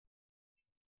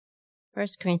1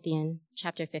 Corinthians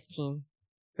chapter 15,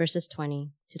 verses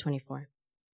 20 to 24.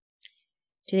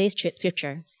 Today's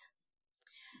scriptures.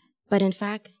 But in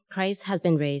fact, Christ has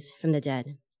been raised from the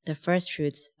dead, the first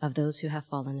fruits of those who have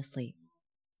fallen asleep.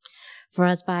 For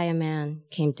as by a man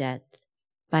came death,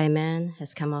 by a man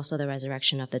has come also the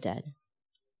resurrection of the dead.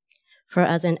 For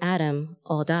as in Adam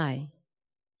all die,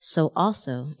 so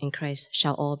also in Christ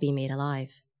shall all be made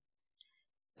alive.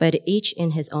 But each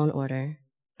in his own order,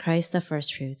 Christ the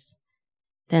first fruits,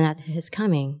 then at his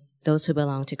coming, those who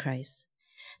belong to Christ.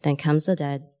 Then comes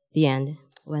the end,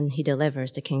 when he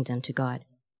delivers the kingdom to God,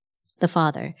 the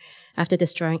Father, after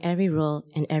destroying every rule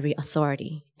and every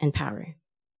authority and power.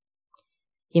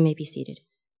 You may be seated.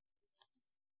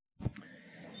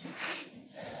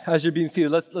 As you're being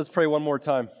seated, let's pray one more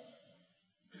time.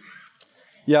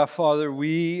 Yeah, Father,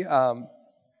 we're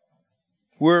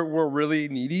really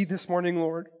needy this morning,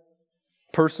 Lord,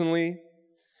 personally,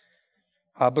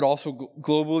 but also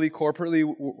globally, corporately,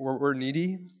 we're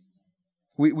needy.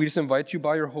 We just invite you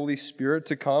by your Holy Spirit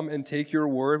to come and take your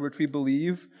word, which we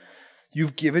believe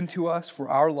you've given to us for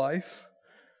our life,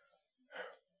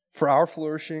 for our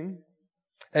flourishing,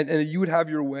 and you would have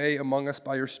your way among us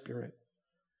by your Spirit.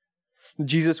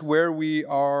 Jesus, where we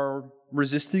are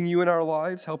resisting you in our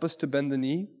lives, help us to bend the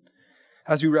knee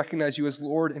as we recognize you as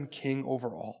Lord and King over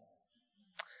all.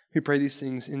 We pray these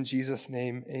things in Jesus'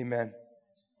 name, amen.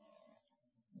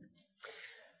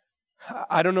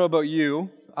 I don't know about you,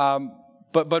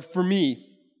 but for me,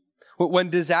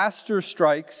 when disaster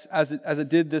strikes, as it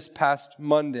did this past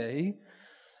Monday,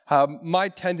 my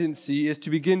tendency is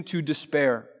to begin to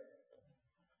despair.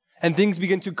 And things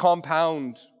begin to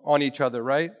compound on each other,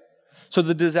 right? So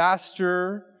the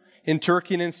disaster in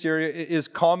Turkey and in Syria is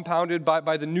compounded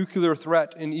by the nuclear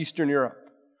threat in Eastern Europe,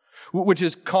 which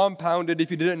is compounded,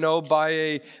 if you didn't know,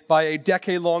 by a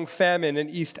decade-long famine in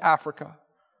East Africa,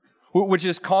 which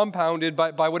is compounded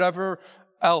by whatever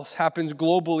else happens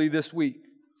globally this week.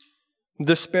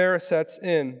 Despair sets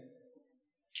in.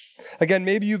 Again,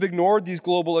 maybe you've ignored these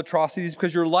global atrocities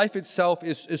because your life itself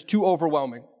is too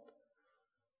overwhelming.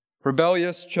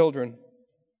 Rebellious children,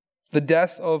 the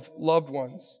death of loved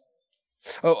ones,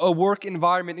 a work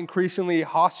environment increasingly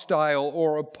hostile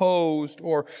or opposed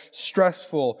or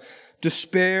stressful.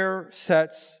 Despair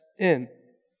sets in.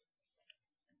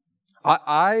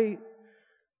 I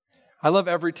love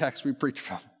every text we preach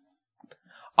from.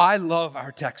 I love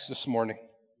our text this morning.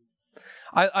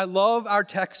 I love our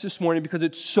text this morning because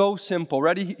it's so simple.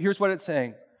 Ready? Here's what it's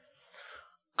saying.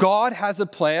 God has a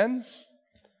plan.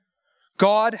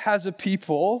 God has a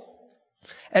people.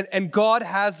 And God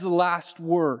has the last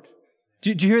word.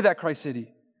 Do you hear that, Christ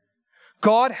City?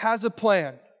 God has a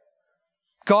plan.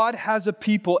 God has a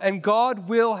people. And God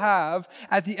will have,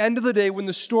 at the end of the day, when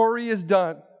the story is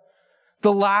done,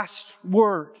 the last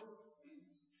word.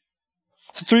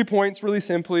 So 3 points, really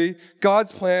simply.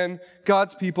 God's plan,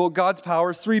 God's people, God's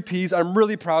powers, 3 Ps. I'm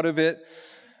really proud of it.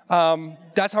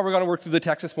 That's how we're going to work through the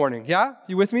text this morning. Yeah?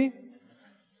 You with me?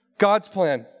 God's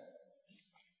plan.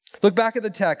 Look back at the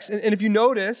text. And if you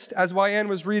noticed, as YN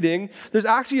was reading, there's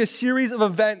actually a series of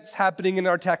events happening in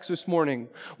our text this morning.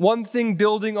 One thing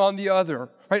building on the other.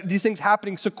 Right? These things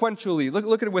happening sequentially.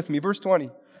 Look at it with me. Verse 20.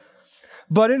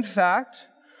 But in fact,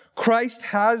 Christ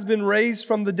has been raised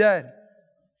from the dead,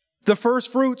 the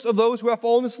first fruits of those who have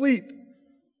fallen asleep.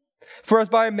 For as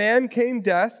by a man came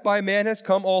death, by a man has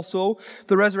come also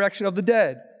the resurrection of the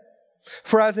dead.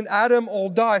 For as in Adam all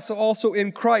die, so also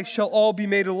in Christ shall all be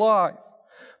made alive,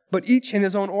 but each in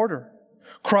his own order.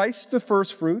 Christ the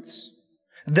first fruits,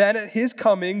 then at his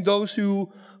coming those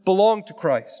who belong to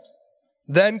Christ.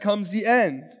 Then comes the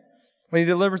end, when he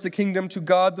delivers the kingdom to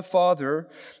God the Father,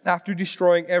 after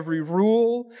destroying every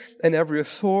rule and every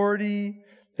authority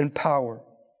and power.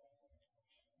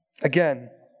 Again,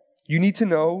 you need to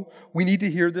know, we need to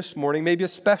hear this morning, maybe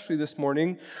especially this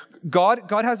morning, God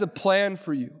has a plan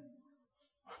for you.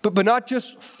 But not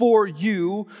just for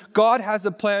you. God has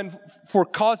a plan for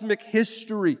cosmic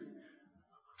history,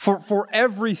 for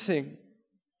everything,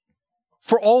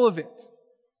 for all of it.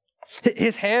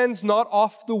 His hand's not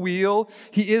off the wheel.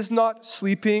 He is not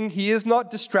sleeping. He is not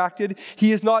distracted.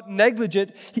 He is not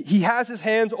negligent. He has his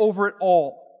hands over it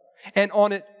all and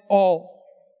on it all.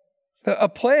 A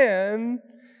plan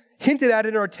hinted at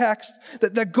in our text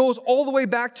that goes all the way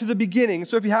back to the beginning.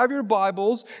 So if you have your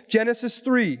Bibles, Genesis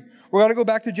 3. We're going to go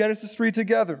back to Genesis 3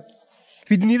 together.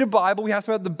 If you need a Bible, we have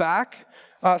some at the back.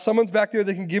 Someone's back there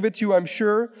that can give it to you, I'm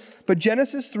sure. But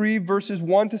Genesis 3, verses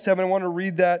 1 to 7, I want to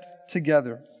read that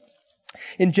together.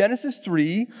 In Genesis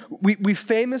 3, we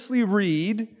famously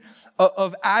read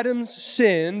of Adam's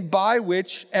sin by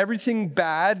which everything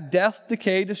bad, death,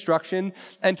 decay, destruction,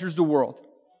 enters the world.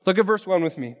 Look at verse 1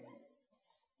 with me.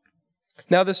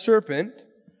 Now the serpent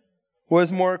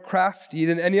was more crafty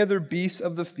than any other beast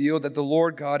of the field that the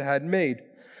Lord God had made.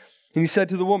 And he said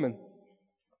to the woman,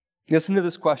 listen to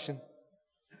this question.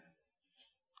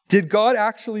 Did God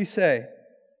actually say,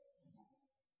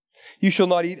 you shall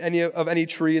not eat of any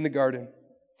tree in the garden?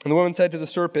 And the woman said to the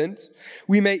serpent,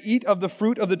 we may eat of the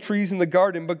fruit of the trees in the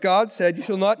garden, but God said, you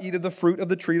shall not eat of the fruit of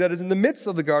the tree that is in the midst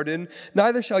of the garden,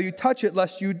 neither shall you touch it,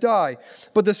 lest you die.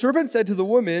 But the serpent said to the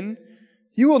woman,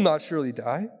 you will not surely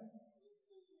die.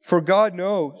 For God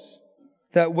knows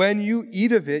that when you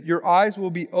eat of it, your eyes will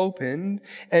be opened,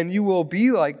 and you will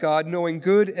be like God, knowing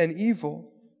good and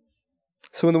evil.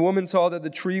 So when the woman saw that the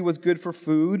tree was good for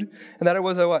food, and that it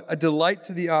was a delight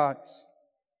to the eyes,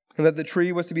 and that the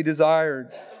tree was to be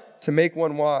desired to make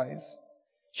one wise,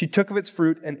 she took of its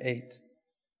fruit and ate.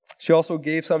 She also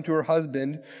gave some to her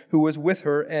husband who was with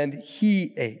her, and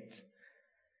he ate.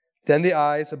 Then the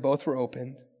eyes of both were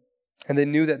opened, and they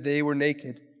knew that they were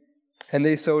naked. And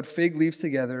they sewed fig leaves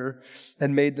together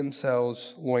and made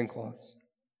themselves loincloths.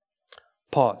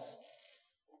 Pause.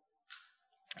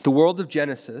 The world of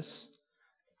Genesis,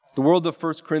 the world of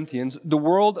 1 Corinthians, the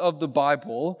world of the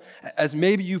Bible, as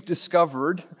maybe you've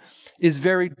discovered, is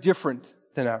very different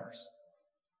than ours.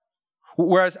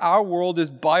 Whereas our world is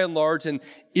by and large an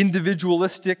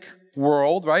individualistic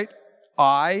world, right?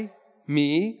 I,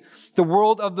 me. The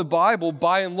world of the Bible,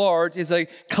 by and large, is a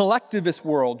collectivist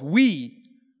world. We,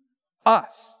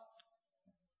 us.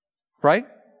 Right?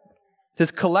 This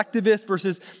collectivist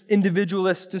versus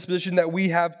individualist disposition that we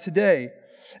have today.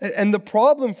 And the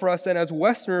problem for us then as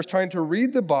Westerners trying to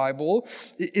read the Bible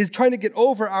is trying to get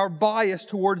over our bias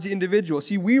towards the individual.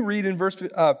 See, we read in 1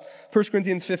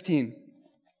 Corinthians 15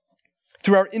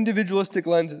 through our individualistic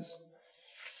lenses.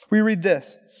 We read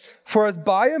this. For as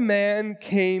by a man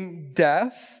came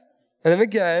death, and then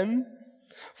again,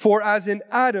 for as in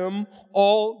Adam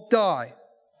all die.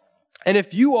 And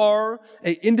if you are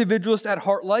an individualist at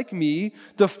heart like me,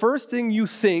 the first thing you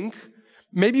think,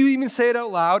 maybe you even say it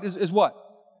out loud, is what?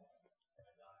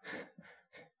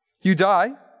 You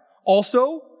die.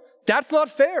 Also, that's not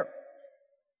fair.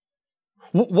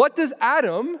 What does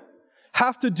Adam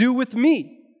have to do with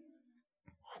me?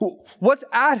 What's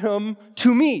Adam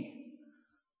to me?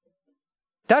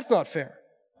 That's not fair.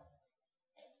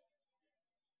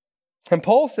 And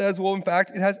Paul says, well, in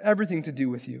fact, it has everything to do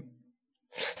with you.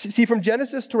 See, from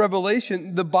Genesis to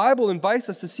Revelation, the Bible invites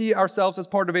us to see ourselves as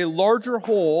part of a larger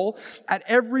whole at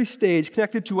every stage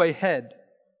connected to a head.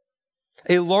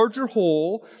 A larger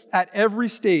whole at every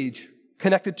stage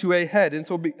connected to a head. And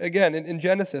so again, in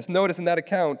Genesis, notice in that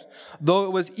account, though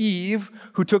it was Eve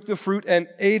who took the fruit and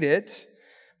ate it,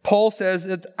 Paul says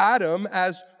that Adam,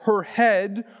 as her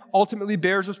head, ultimately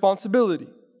bears responsibility.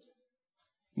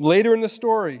 Later in the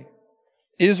story,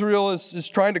 Israel is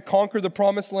trying to conquer the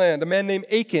promised land. A man named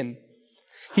Achan,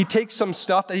 he takes some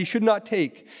stuff that he should not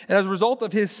take. And as a result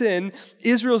of his sin,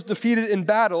 Israel is defeated in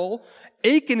battle.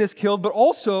 Achan is killed, but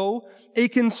also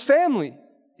Achan's family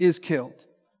is killed,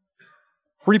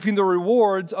 reaping the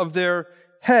rewards of their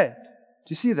head.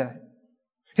 Do you see that?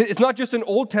 It's not just an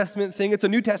Old Testament thing, it's a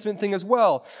New Testament thing as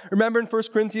well. Remember in 1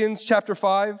 Corinthians chapter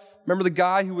 5? Remember the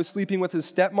guy who was sleeping with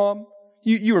his stepmom?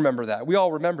 You remember that. We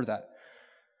all remember that.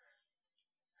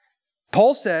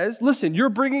 Paul says, listen, you're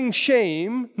bringing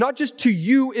shame, not just to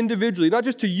you individually, not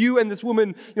just to you and this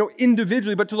woman,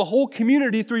 individually, but to the whole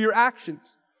community through your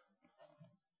actions.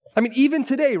 I mean, even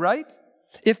today, right?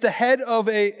 If the head of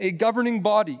a governing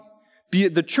body, be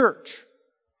it the church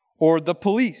or the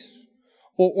police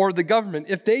or the government,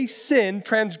 if they sin,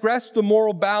 transgress the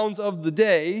moral bounds of the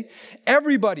day,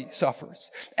 everybody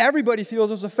suffers. Everybody feels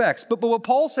those effects. But what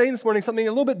Paul's saying this morning is something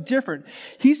a little bit different.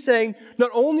 He's saying, not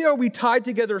only are we tied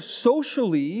together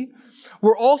socially,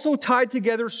 we're also tied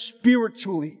together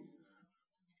spiritually.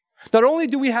 Not only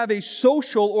do we have a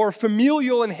social or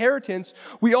familial inheritance,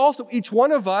 we also, each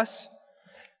one of us,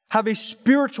 have a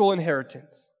spiritual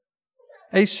inheritance.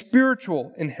 A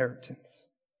spiritual inheritance.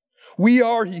 We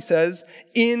are, he says,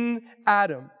 in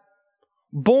Adam,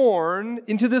 born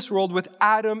into this world with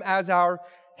Adam as our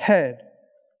head.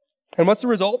 And what's the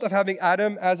result of having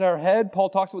Adam as our head? Paul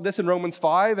talks about this in Romans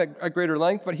 5 at greater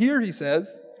length. But here he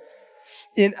says,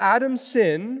 in Adam's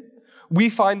sin, we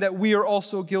find that we are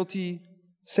also guilty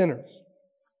sinners.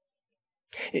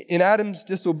 In Adam's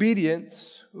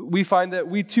disobedience, we find that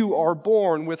we too are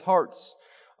born with hearts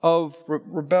of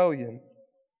rebellion.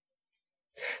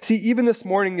 See, even this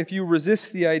morning, if you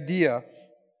resist the idea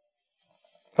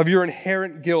of your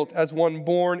inherent guilt as one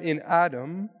born in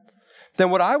Adam, then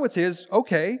what I would say is,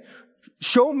 okay,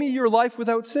 show me your life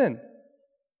without sin.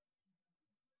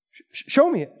 Show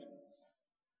me it.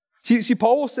 See,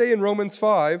 Paul will say in Romans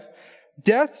 5,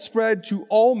 death spread to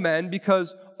all men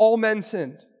because all men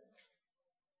sinned.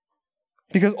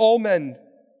 Because all men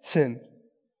sinned.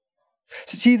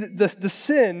 See, the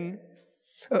sin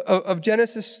of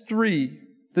Genesis 3,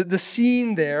 the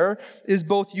scene there is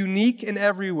both unique and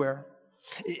everywhere.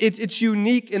 It's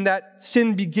unique in that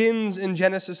sin begins in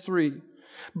Genesis 3.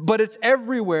 But it's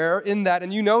everywhere in that,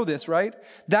 and you know this, right?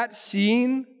 That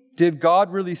scene, did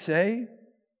God really say?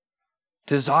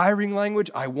 Desiring language,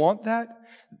 I want that.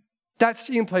 That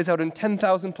scene plays out in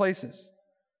 10,000 places,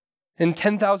 in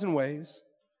 10,000 ways,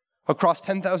 across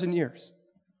 10,000 years.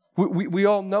 We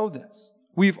all know this.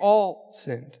 We've all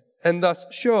sinned, and thus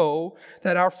show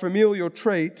that our familial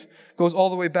trait goes all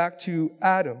the way back to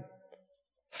Adam.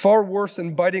 Far worse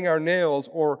than biting our nails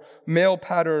or male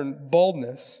pattern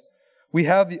baldness, we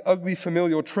have the ugly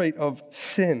familial trait of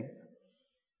sin.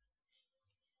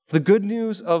 The good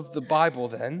news of the Bible,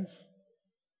 then,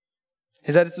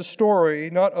 is that it's a story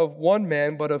not of one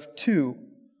man, but of two.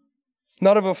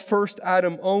 Not of a first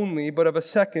Adam only, but of a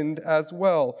second as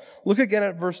well. Look again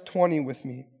at verse 20 with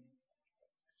me.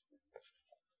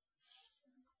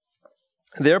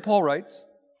 There Paul writes,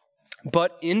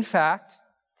 but in fact,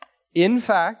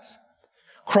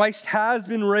 Christ has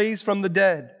been raised from the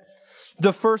dead,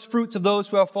 the first fruits of those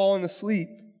who have fallen asleep.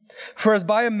 For as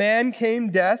by a man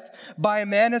came death, by a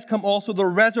man has come also the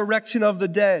resurrection of the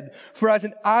dead. For as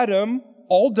in Adam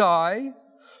all die,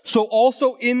 so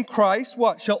also in Christ,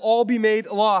 what? Shall all be made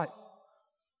alive.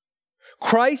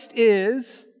 Christ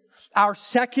is our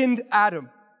second Adam.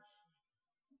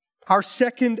 Our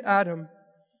second Adam.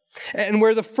 And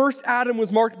where the first Adam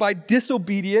was marked by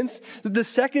disobedience, the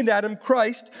second Adam,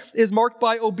 Christ, is marked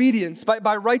by obedience,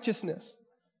 by righteousness.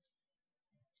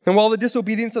 And while the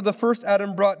disobedience of the first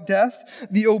Adam brought death,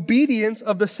 the obedience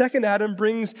of the second Adam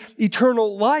brings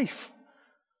eternal life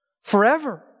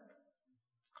forever.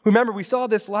 Remember, we saw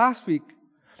this last week,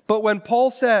 but when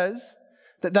Paul says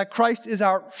that Christ is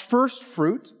our first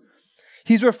fruit,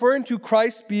 he's referring to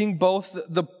Christ being both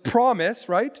the promise,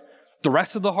 right? The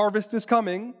rest of the harvest is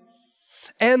coming,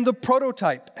 and the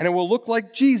prototype, and it will look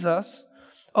like Jesus,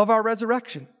 of our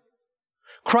resurrection.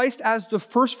 Christ as the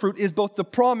first fruit is both the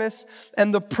promise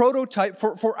and the prototype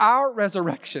for our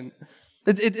resurrection.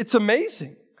 It's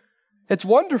amazing. It's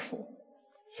wonderful.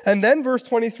 And then verse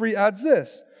 23 adds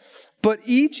this, but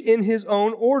each in his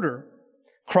own order.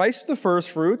 Christ the first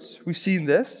fruits, we've seen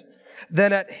this.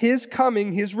 Then at his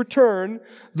coming, his return,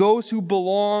 those who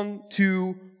belong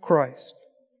to Christ.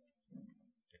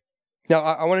 Now,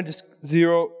 I want to just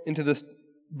zero into this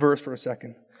verse for a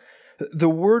second. The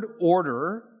word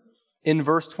order in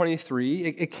verse 23,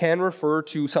 it can refer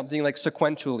to something like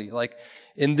sequentially, like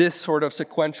in this sort of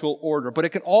sequential order. But it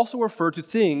can also refer to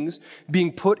things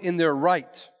being put in their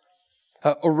right,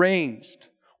 arranged,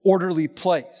 orderly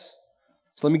place.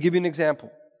 So let me give you an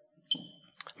example.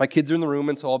 My kids are in the room,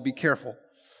 and so I'll be careful.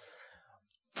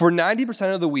 For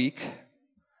 90% of the week,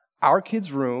 our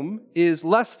kids' room is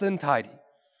less than tidy.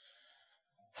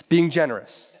 It's being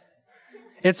generous.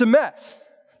 It's a mess.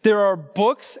 There are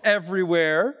books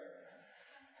everywhere,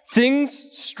 things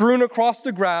strewn across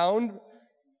the ground.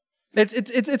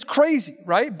 It's crazy,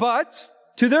 right? But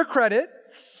to their credit,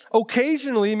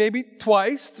 occasionally, maybe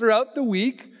twice throughout the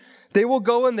week, they will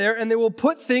go in there and they will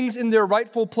put things in their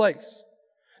rightful place.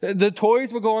 The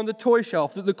toys will go on the toy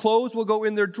shelf. The clothes will go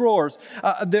in their drawers.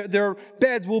 Their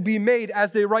beds will be made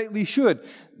as they rightly should.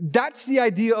 That's the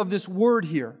idea of this word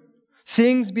here.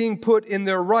 Things being put in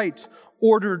their right,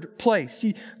 ordered place.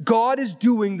 See, God is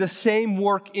doing the same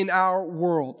work in our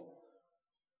world.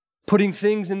 Putting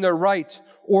things in their right,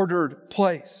 ordered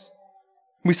place.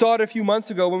 We saw it a few months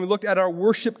ago when we looked at our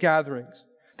worship gatherings.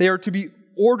 They are to be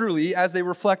orderly as they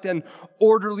reflect an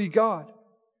orderly God.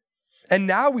 And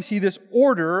now we see this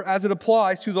order as it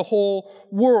applies to the whole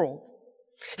world.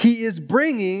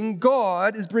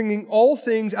 God is bringing all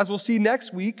things, as we'll see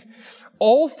next week,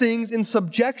 all things in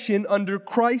subjection under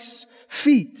Christ's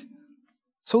feet.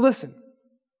 So listen,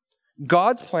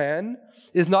 God's plan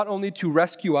is not only to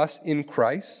rescue us in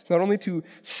Christ, not only to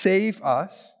save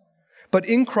us, but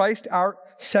in Christ, our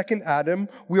second Adam,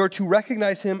 we are to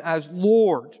recognize him as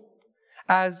Lord,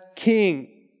 as King,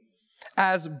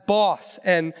 as boss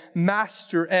and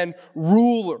master and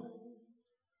ruler.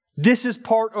 This is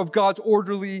part of God's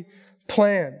orderly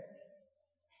plan.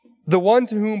 The one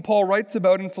to whom Paul writes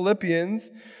about in Philippians,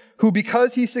 who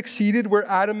because he succeeded where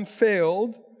Adam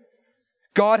failed,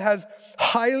 God has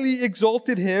highly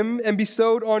exalted him and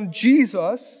bestowed on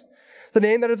Jesus the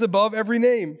name that is above every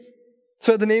name.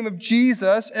 So at the name of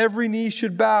Jesus, every knee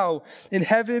should bow in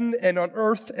heaven and on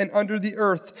earth and under the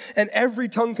earth, and every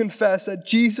tongue confess that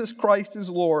Jesus Christ is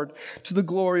Lord, to the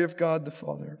glory of God the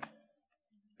Father.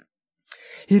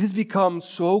 It has become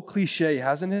so cliche,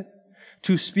 hasn't it,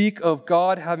 to speak of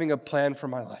God having a plan for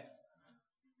my life.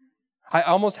 I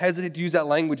almost hesitate to use that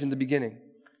language in the beginning.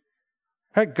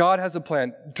 Right? God has a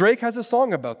plan. Drake has a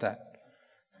song about that.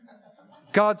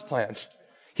 God's plan.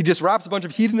 He just raps a bunch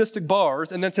of hedonistic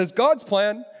bars and then says, God's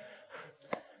plan,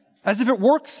 as if it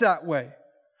works that way.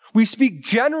 We speak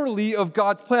generally of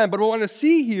God's plan, but what I want to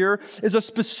see here is the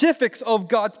specifics of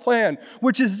God's plan,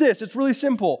 which is this. It's really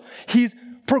simple. He's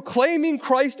proclaiming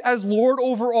Christ as Lord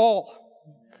over all,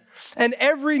 and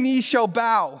every knee shall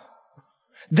bow.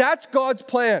 That's God's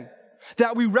plan,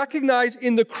 that we recognize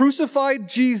in the crucified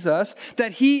Jesus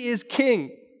that he is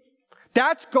king.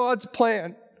 That's God's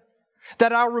plan.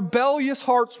 That our rebellious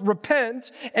hearts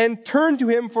repent and turn to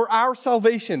him for our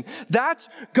salvation. That's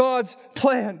God's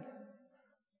plan.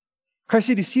 Christ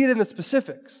said, you see it in the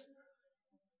specifics.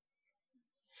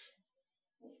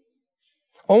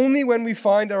 Only when we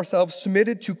find ourselves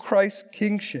submitted to Christ's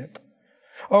kingship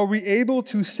are we able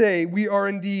to say we are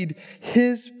indeed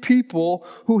his people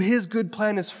who his good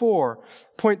plan is for.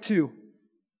 Point 2,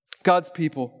 God's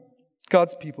people.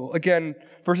 God's people. Again,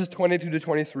 verses 22 to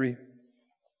 23.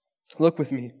 Look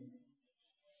with me.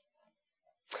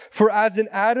 For as in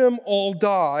Adam all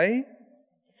die,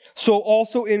 so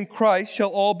also in Christ shall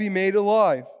all be made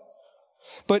alive,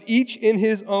 but each in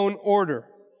his own order.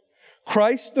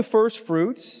 Christ the first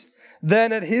fruits,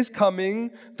 then at his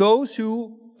coming, those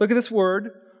who, look at this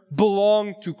word,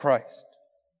 belong to Christ.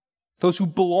 Those who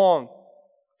belong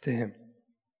to him.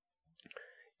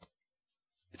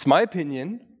 It's my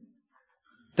opinion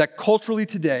that culturally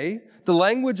today, the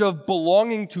language of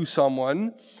belonging to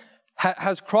someone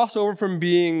has crossed over from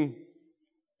being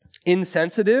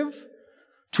insensitive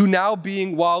to now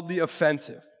being wildly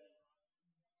offensive.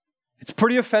 It's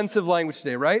pretty offensive language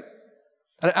today, right?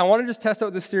 And I want to just test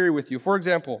out this theory with you. For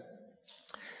example,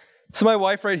 so my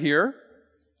wife right here,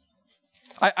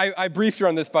 I briefed her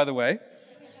on this, by the way.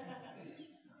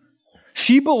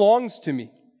 She belongs to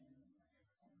me.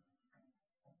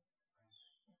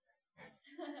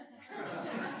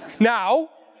 Now,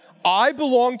 I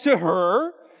belong to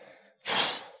her,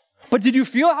 but did you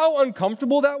feel how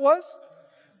uncomfortable that was?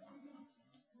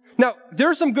 Now, there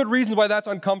are some good reasons why that's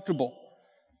uncomfortable.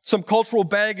 Some cultural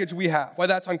baggage we have, why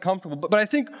that's uncomfortable. But I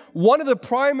think one of the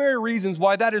primary reasons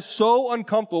why that is so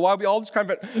uncomfortable, why we all just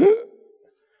kind of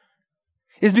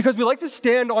is because we like to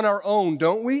stand on our own,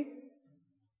 don't we?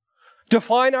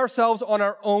 Define ourselves on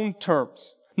our own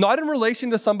terms. Not in relation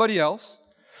to somebody else,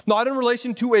 not in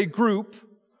relation to a group.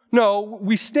 No,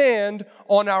 we stand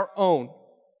on our own,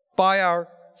 by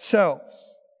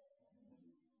ourselves.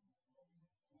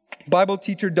 Bible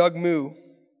teacher Doug Moo,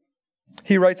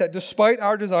 he writes that despite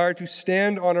our desire to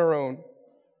stand on our own,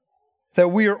 that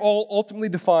we are all ultimately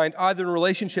defined either in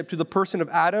relationship to the person of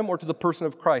Adam or to the person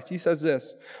of Christ. He says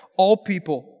this, all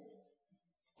people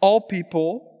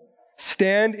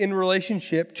stand in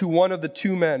relationship to one of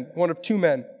two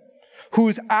men,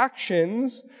 whose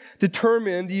actions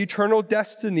determine the eternal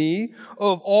destiny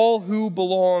of all who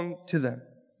belong to them.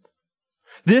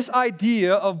 This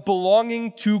idea of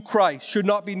belonging to Christ should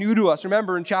not be new to us.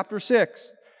 Remember in chapter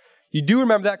 6, you do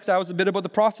remember that because that was a bit about the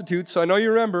prostitutes, so I know you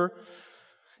remember.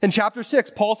 In chapter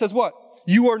 6, Paul says what?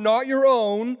 You are not your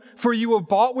own, for you were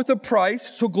bought with a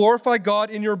price, so glorify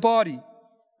God in your body.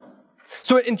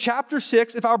 So in chapter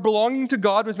 6, if our belonging to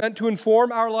God was meant to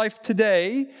inform our life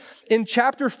today, in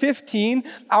chapter 15,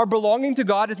 our belonging to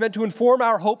God is meant to inform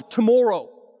our hope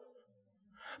tomorrow.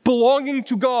 Belonging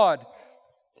to God,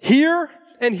 here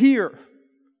and here,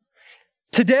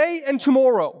 today and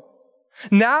tomorrow,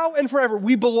 now and forever,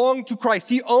 we belong to Christ.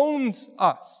 He owns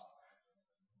us.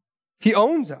 He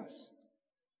owns us.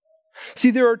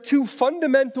 See, there are two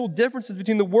fundamental differences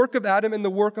between the work of Adam and the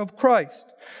work of Christ.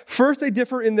 First, they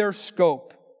differ in their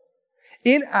scope.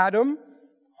 In Adam,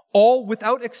 all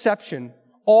without exception,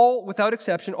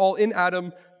 all in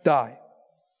Adam die.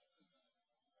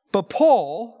 But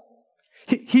Paul,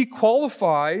 he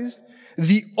qualifies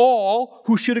the all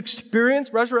who should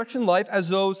experience resurrection life as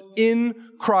those in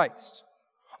Christ.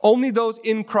 Only those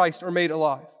in Christ are made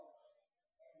alive.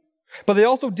 But they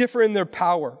also differ in their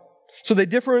power. So they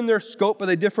differ in their scope, but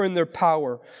they differ in their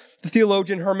power. The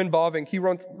theologian Herman Bavinck, he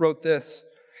wrote this.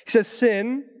 He says,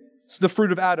 sin, it's the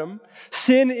fruit of Adam,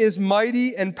 sin is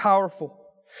mighty and powerful.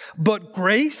 But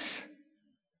grace,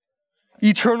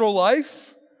 eternal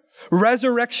life,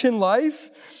 Resurrection life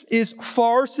is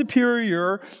far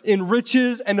superior in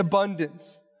riches and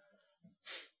abundance.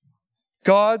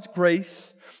 God's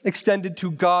grace extended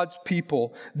to God's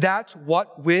people. That's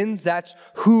what wins. That's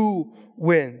who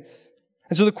wins.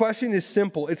 And so the question is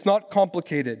simple. It's not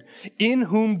complicated. In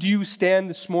whom do you stand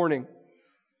this morning?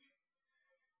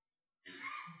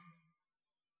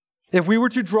 If we were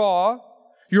to draw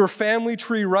your family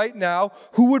tree right now,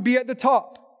 who would be at the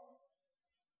top?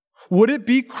 Would it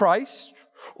be Christ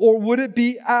or would it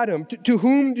be Adam? To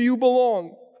whom do you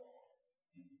belong?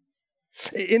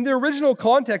 In the original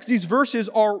context, these verses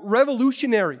are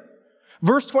revolutionary.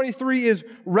 Verse 23 is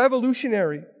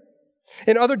revolutionary.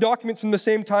 In other documents from the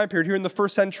same time period, here in the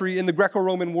first century in the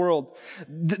Greco-Roman world,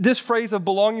 this phrase of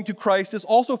belonging to Christ is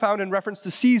also found in reference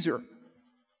to Caesar.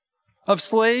 Of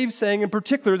slaves saying in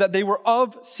particular that they were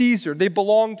of Caesar. They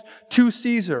belonged to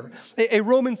Caesar. A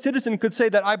Roman citizen could say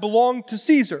that I belong to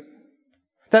Caesar.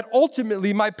 That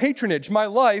ultimately my patronage, my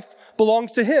life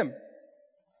belongs to him.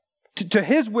 To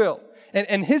his will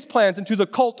and his plans and to the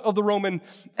cult of the Roman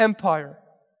Empire.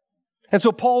 And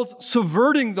so Paul's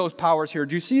subverting those powers here.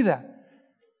 Do you see that?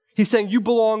 He's saying you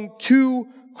belong to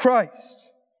Christ.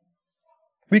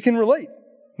 We can relate.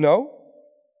 No?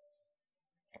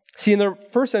 See, in the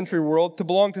first century world, to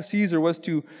belong to Caesar was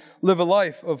to live a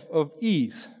life of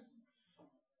ease,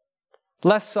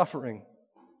 less suffering,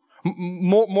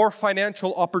 more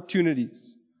financial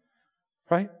opportunities,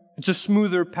 right? It's a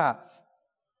smoother path.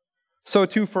 So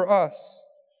too for us.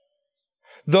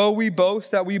 Though we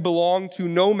boast that we belong to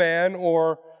no man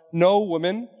or no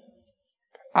woman,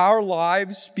 our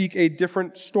lives speak a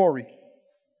different story.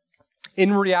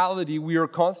 In reality, we are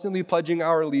constantly pledging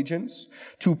our allegiance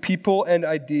to people and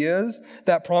ideas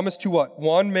that promise to what?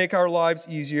 1, make our lives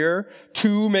easier.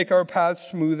 2, make our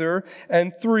paths smoother.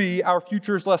 And 3, our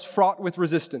future is less fraught with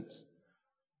resistance.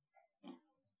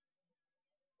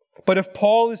 But if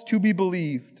Paul is to be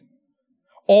believed,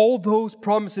 all those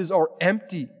promises are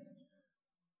empty.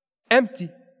 Empty.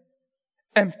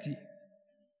 Empty.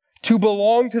 To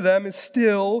belong to them is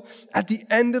still, at the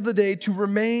end of the day, to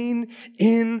remain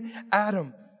in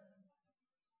Adam.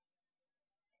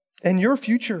 And your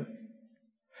future,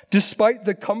 despite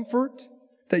the comfort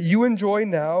that you enjoy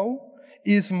now,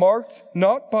 is marked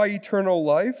not by eternal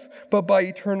life, but by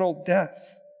eternal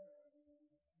death.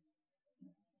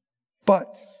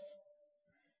 But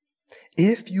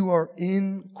if you are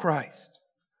in Christ,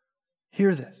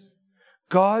 hear this.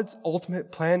 God's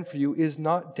ultimate plan for you is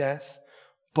not death,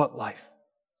 but life.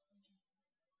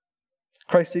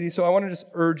 Christ City, so I want to just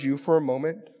urge you for a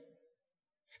moment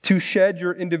to shed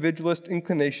your individualist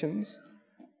inclinations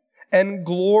and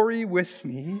glory with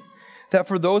me that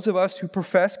for those of us who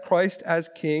profess Christ as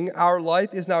King, our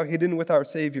life is now hidden with our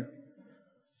Savior.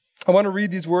 I want to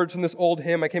read these words from this old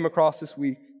hymn I came across this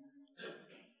week.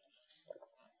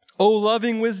 O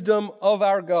loving wisdom of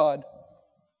our God,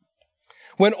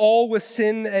 when all was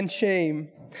sin and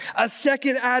shame, a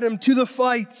second Adam to the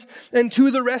fight and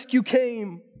to the rescue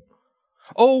came.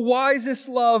 O wisest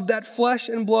love that flesh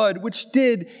and blood, which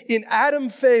did in Adam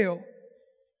fail,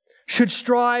 should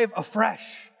strive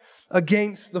afresh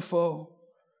against the foe,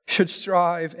 should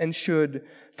strive and should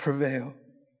prevail.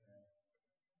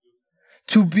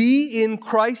 To be in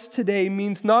Christ today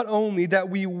means not only that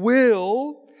we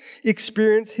will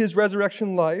experience his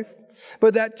resurrection life,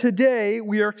 but that today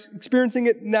we are experiencing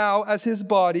it now as his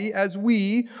body, as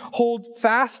we hold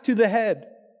fast to the head,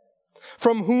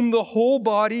 from whom the whole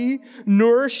body,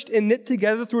 nourished and knit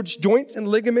together through its joints and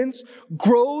ligaments,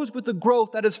 grows with the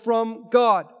growth that is from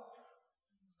God.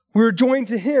 We are joined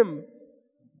to him.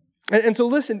 And so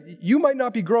listen, you might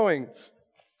not be growing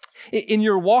in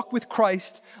your walk with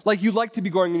Christ like you'd like to be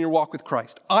growing in your walk with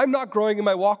Christ. I'm not growing in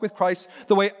my walk with Christ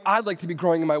the way I'd like to be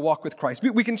growing in my walk with Christ.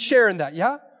 We can share in that,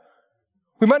 yeah?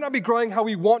 We might not be growing how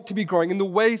we want to be growing, in the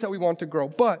ways that we want to grow.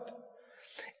 But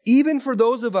even for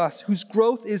those of us whose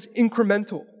growth is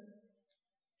incremental,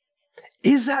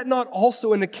 is that not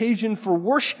also an occasion for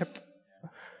worship,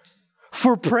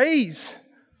 for praise,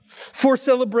 for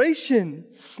celebration,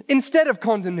 instead of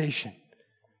condemnation?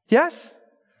 Yes?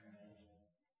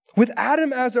 With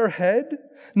Adam as our head,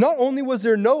 not only was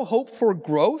there no hope for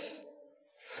growth,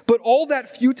 but all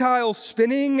that futile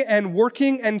spinning and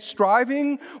working and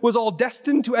striving was all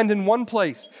destined to end in one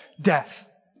place, death.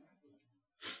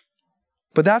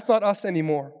 But that's not us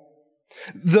anymore.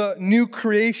 The new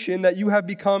creation that you have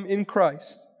become in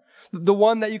Christ, the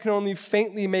one that you can only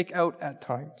faintly make out at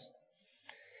times,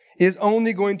 is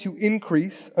only going to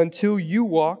increase until you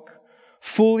walk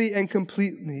fully and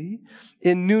completely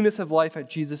in newness of life at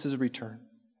Jesus' return.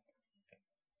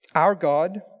 Our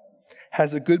God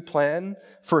has a good plan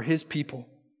for his people.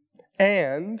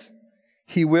 and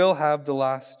he will have the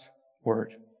last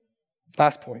word.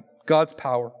 Last point, God's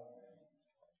power.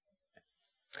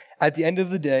 At the end of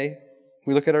the day,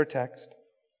 we look at our text.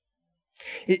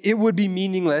 It would be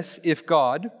meaningless if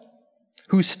God,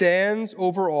 who stands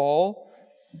over all,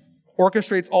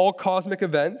 orchestrates all cosmic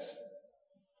events,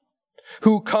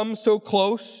 who comes so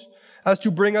close as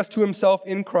to bring us to himself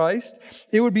in Christ,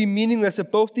 it would be meaningless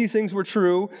if both these things were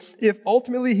true, if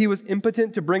ultimately he was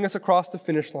impotent to bring us across the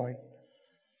finish line,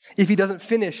 if he doesn't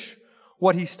finish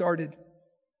what he started.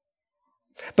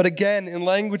 But again, in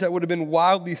language that would have been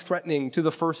wildly threatening to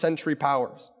the first century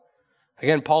powers.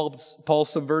 Again, Paul's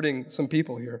subverting some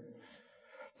people here.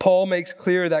 Paul makes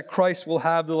clear that Christ will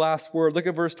have the last word. Look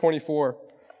at verse 24.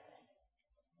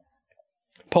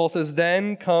 Paul says,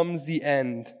 "Then comes the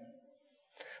end,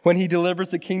 when he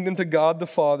delivers the kingdom to God the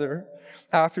Father,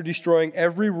 after destroying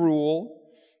every rule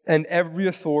and every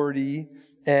authority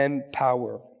and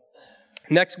power."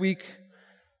 Next week,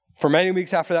 for many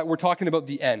weeks after that, we're talking about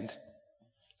the end.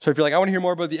 So if you're like, I want to hear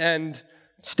more about the end,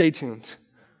 stay tuned.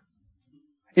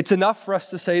 It's enough for us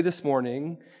to say this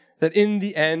morning that in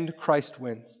the end, Christ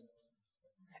wins.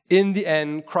 In the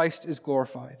end, Christ is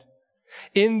glorified.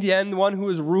 In the end, the one who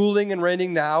is ruling and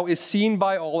reigning now is seen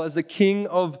by all as the King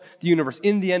of the universe.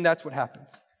 In the end, that's what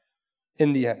happens.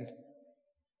 In the end.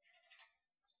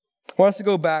 I want us to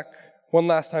go back one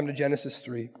last time to Genesis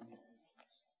 3.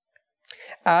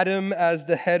 Adam, as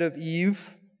the head of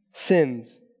Eve,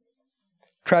 sins.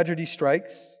 Tragedy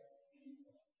strikes.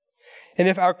 And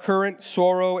if our current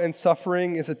sorrow and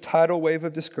suffering is a tidal wave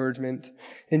of discouragement,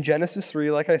 in Genesis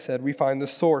 3, like I said, we find the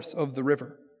source of the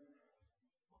river.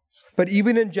 But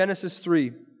even in Genesis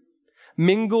 3,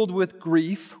 mingled with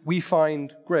grief, we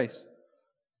find grace,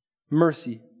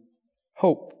 mercy,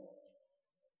 hope.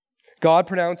 God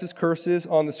pronounces curses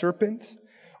on the serpent,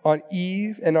 on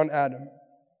Eve, and on Adam.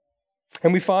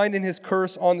 And we find in his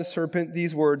curse on the serpent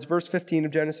these words, verse 15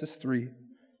 of Genesis 3.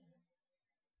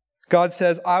 God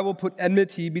says, "I will put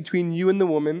enmity between you and the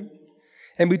woman,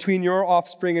 and between your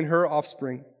offspring and her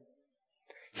offspring.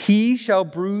 He shall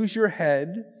bruise your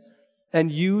head,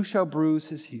 and you shall bruise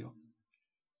his heel."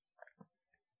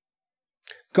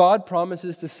 God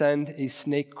promises to send a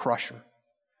snake crusher,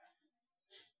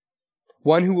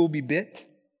 one who will be bit,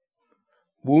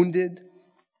 wounded,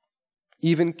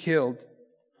 even killed,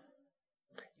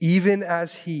 even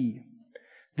as he,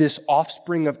 this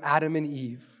offspring of Adam and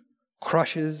Eve,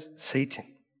 crushes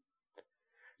Satan,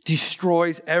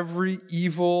 destroys every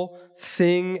evil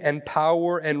thing and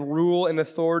power and rule and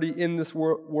authority in this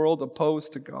world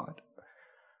opposed to God.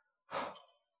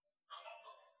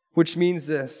 Which means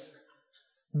this: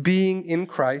 being in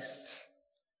Christ,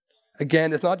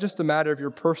 again, it's not just a matter of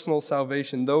your personal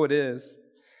salvation, though it is.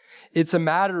 It's a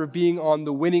matter of being on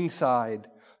the winning side,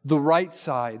 the right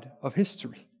side of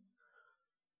history.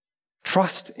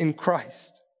 Trust in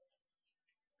Christ.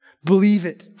 Believe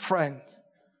it, friends.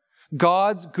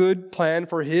 God's good plan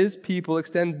for his people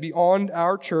extends beyond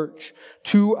our church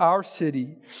to our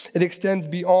city. It extends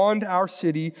beyond our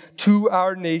city to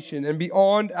our nation, and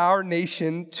beyond our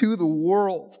nation to the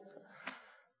world.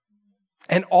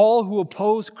 And all who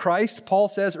oppose Christ, Paul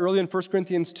says early in 1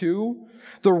 Corinthians 2,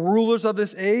 the rulers of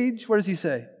this age, what does he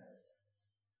say?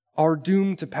 Are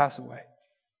doomed to pass away.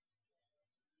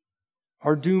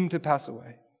 Are doomed to pass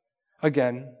away.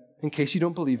 Again, in case you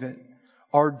don't believe it,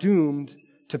 are doomed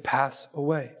to pass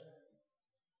away.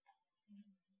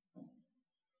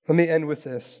 Let me end with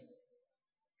this.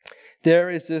 There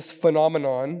is this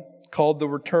phenomenon called the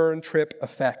return trip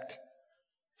effect.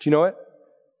 Do you know it?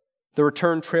 The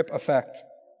return trip effect.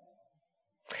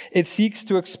 It seeks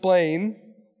to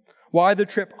explain why the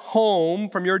trip home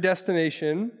from your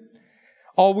destination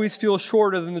always feels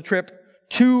shorter than the trip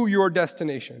to your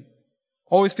destination.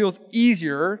 Always feels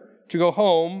easier to go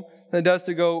home than it does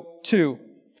to go to.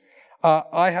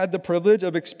 I had the privilege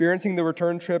of experiencing the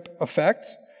return trip effect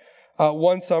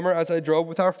one summer as I drove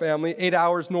with our family 8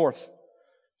 hours north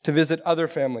to visit other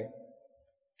family.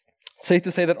 It's safe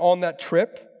to say that on that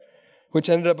trip, which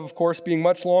ended up, of course, being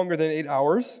much longer than 8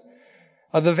 hours,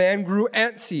 the van grew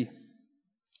antsy.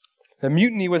 The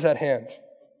mutiny was at hand.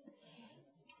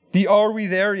 The "are we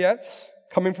there yet?"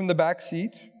 coming from the back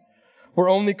seat were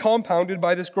only compounded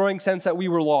by this growing sense that we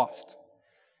were lost.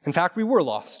 In fact, we were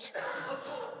lost.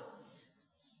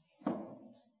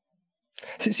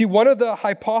 See, one of the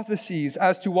hypotheses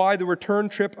as to why the return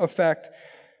trip effect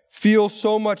feels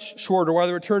so much shorter, why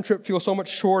the return trip feels so much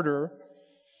shorter,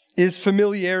 is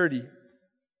familiarity.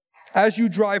 As you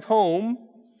drive home,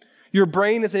 your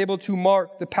brain is able to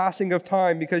mark the passing of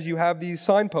time because you have these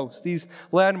signposts, these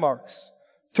landmarks.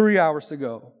 3 hours to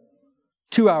go,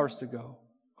 2 hours to go,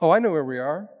 Oh, I know where we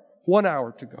are. 1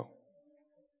 hour to go.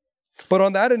 But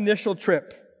on that initial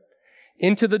trip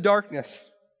into the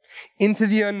darkness, into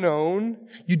the unknown,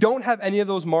 you don't have any of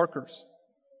those markers.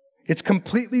 It's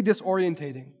completely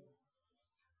disorientating.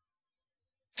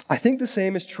 I think the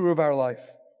same is true of our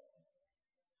life.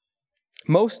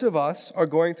 Most of us are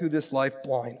going through this life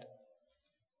blind.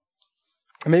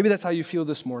 And maybe that's how you feel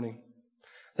this morning.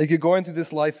 Like you're going through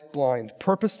this life blind,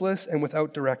 purposeless and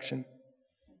without direction.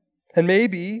 And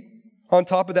maybe, on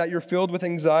top of that, you're filled with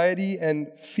anxiety and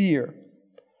fear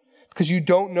because you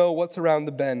don't know what's around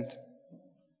the bend.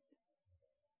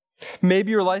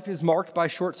 Maybe your life is marked by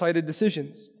short-sighted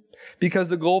decisions because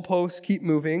the goalposts keep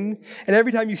moving, and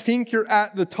every time you think you're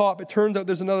at the top, it turns out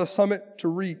there's another summit to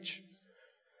reach.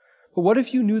 But what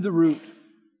if you knew the route?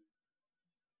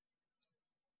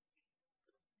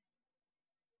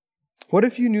 What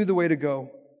if you knew the way to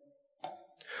go?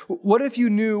 What if you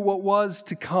knew what was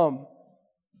to come?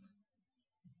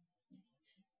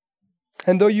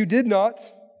 And though you did not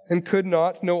and could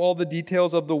not know all the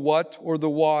details of the what or the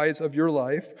whys of your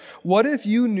life, what if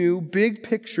you knew big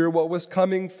picture what was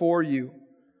coming for you?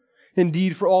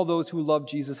 Indeed, for all those who love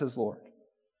Jesus as Lord.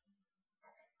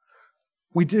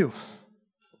 We do.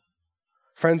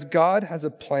 Friends, God has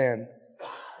a plan.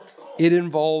 It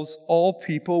involves all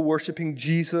people worshiping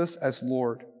Jesus as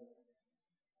Lord.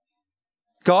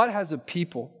 God has a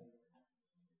people,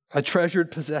 a treasured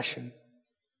possession.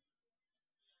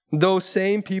 Those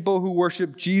same people who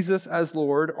worship Jesus as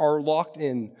Lord are locked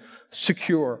in,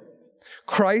 secure.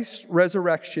 Christ's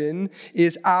resurrection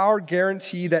is our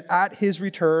guarantee that at his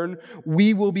return,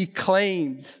 we will be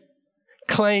claimed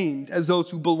as those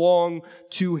who belong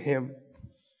to him.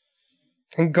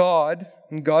 And God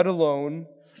alone,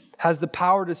 has the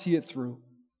power to see it through.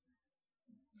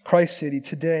 Christ City,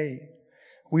 today,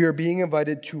 we are being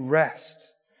invited to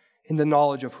rest in the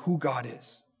knowledge of who God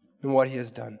is and what he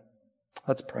has done.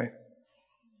 Let's pray.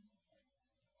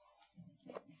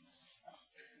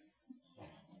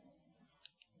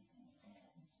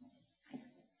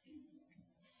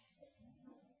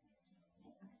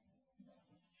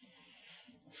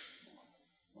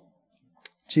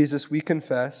 Jesus, we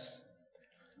confess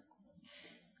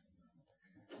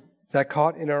that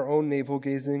caught in our own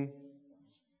navel-gazing,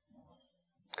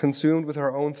 consumed with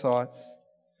our own thoughts,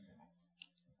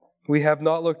 we have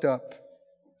not looked up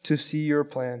to see your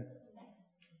plan.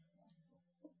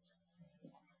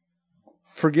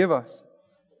 Forgive us.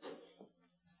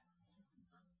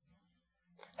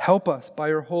 Help us by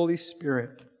your Holy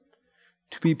Spirit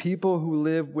to be people who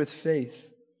live with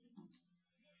faith.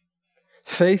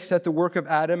 Faith that the work of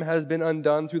Adam has been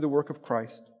undone through the work of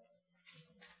Christ.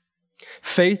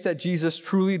 Faith that Jesus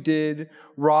truly did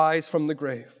rise from the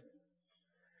grave.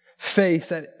 Faith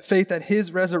that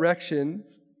his resurrection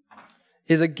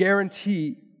is a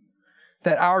guarantee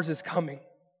that ours is coming.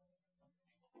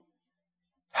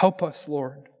 Help us,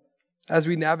 Lord, as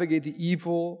we navigate the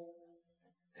evil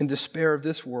and despair of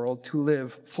this world to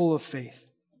live full of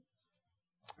faith.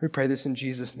 We pray this in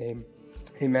Jesus' name.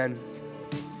 Amen.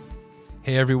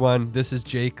 Hey everyone, this is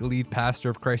Jake, lead pastor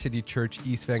of Christ City Church,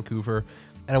 East Vancouver,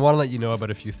 and I want to let you know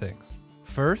about a few things.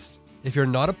 First, if you're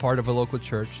not a part of a local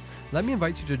church, let me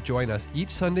invite you to join us each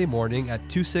Sunday morning at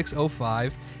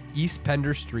 2605 East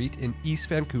Pender Street in East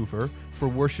Vancouver for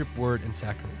worship, word, and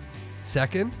sacrament.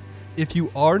 Second, if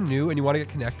you are new and you want to get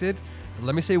connected,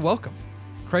 let me say welcome.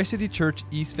 Christ City Church,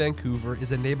 East Vancouver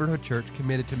is a neighborhood church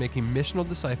committed to making missional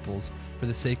disciples for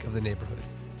the sake of the neighborhood.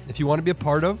 If you want to be a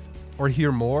part of or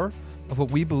hear more of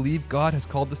what we believe God has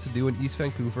called us to do in East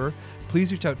Vancouver,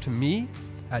 please reach out to me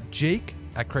at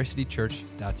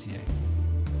jake@christcitychurch.ca.